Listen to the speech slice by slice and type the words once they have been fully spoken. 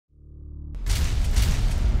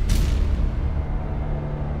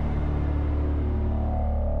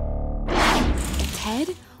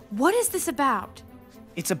Ted, what is this about?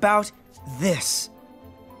 It's about this.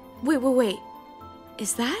 Wait.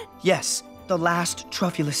 Is that? Yes, the last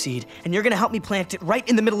truffula seed, and you're gonna help me plant it right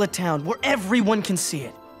in the middle of town where everyone can see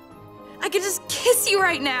it. I could just kiss you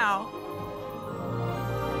right now.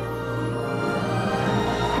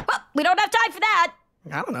 Well, we don't have time for that.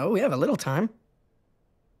 I don't know, we have a little time.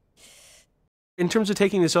 In terms of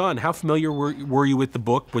taking this on, how familiar were you with the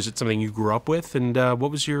book? Was it something you grew up with? And what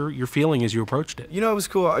was your feeling as you approached it? You know, it was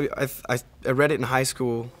cool. I read it in high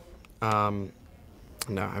school. Actually,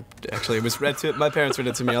 it was read to my parents read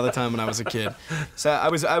it to me all the time when I was a kid. So I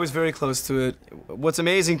was very close to it. What's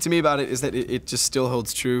amazing to me about it is that it just still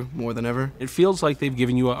holds true more than ever. It feels like they've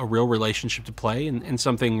given you a real relationship to play and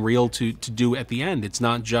something real to do at the end. It's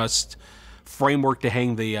not just framework to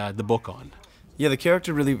hang the book on. Yeah, the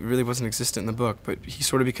character really wasn't existent in the book, but he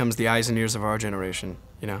sort of becomes the eyes and ears of our generation,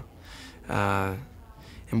 you know,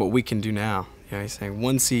 and what we can do now. You know, he's saying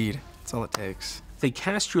one seed, that's all it takes. They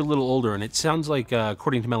cast you a little older, and it sounds like,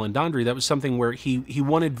 according to Melandandri, that was something where he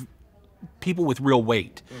wanted people with real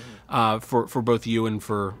weight for both you and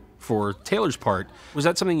for Taylor's part. Was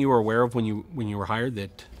that something you were aware of when you were hired?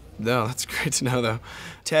 That No, that's great to know, though.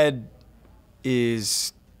 Ted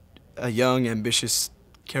is a young, ambitious,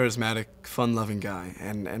 charismatic, fun-loving guy,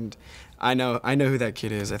 and I know who that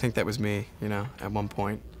kid is. I think that was me, you know, at one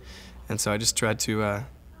point, and so I just tried to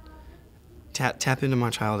tap into my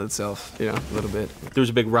childhood self, you know, a little bit. There was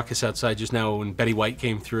a big ruckus outside just now when Betty White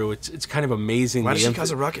came through. It's kind of amazing. Why does she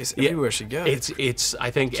cause a ruckus everywhere she goes? It's I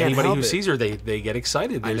think anybody who sees her, they get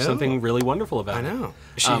excited. There's something really wonderful about it. I know.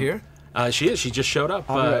 Is she here? She is. She just showed up.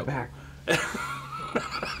 I'll be right back.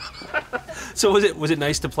 So was it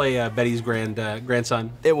nice to play Betty's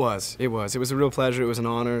grandson? It was. It was a real pleasure. It was an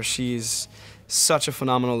honor. She's such a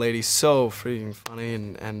phenomenal lady, so freaking funny,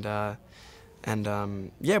 and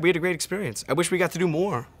yeah, we had a great experience. I wish we got to do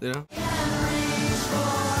more, you know?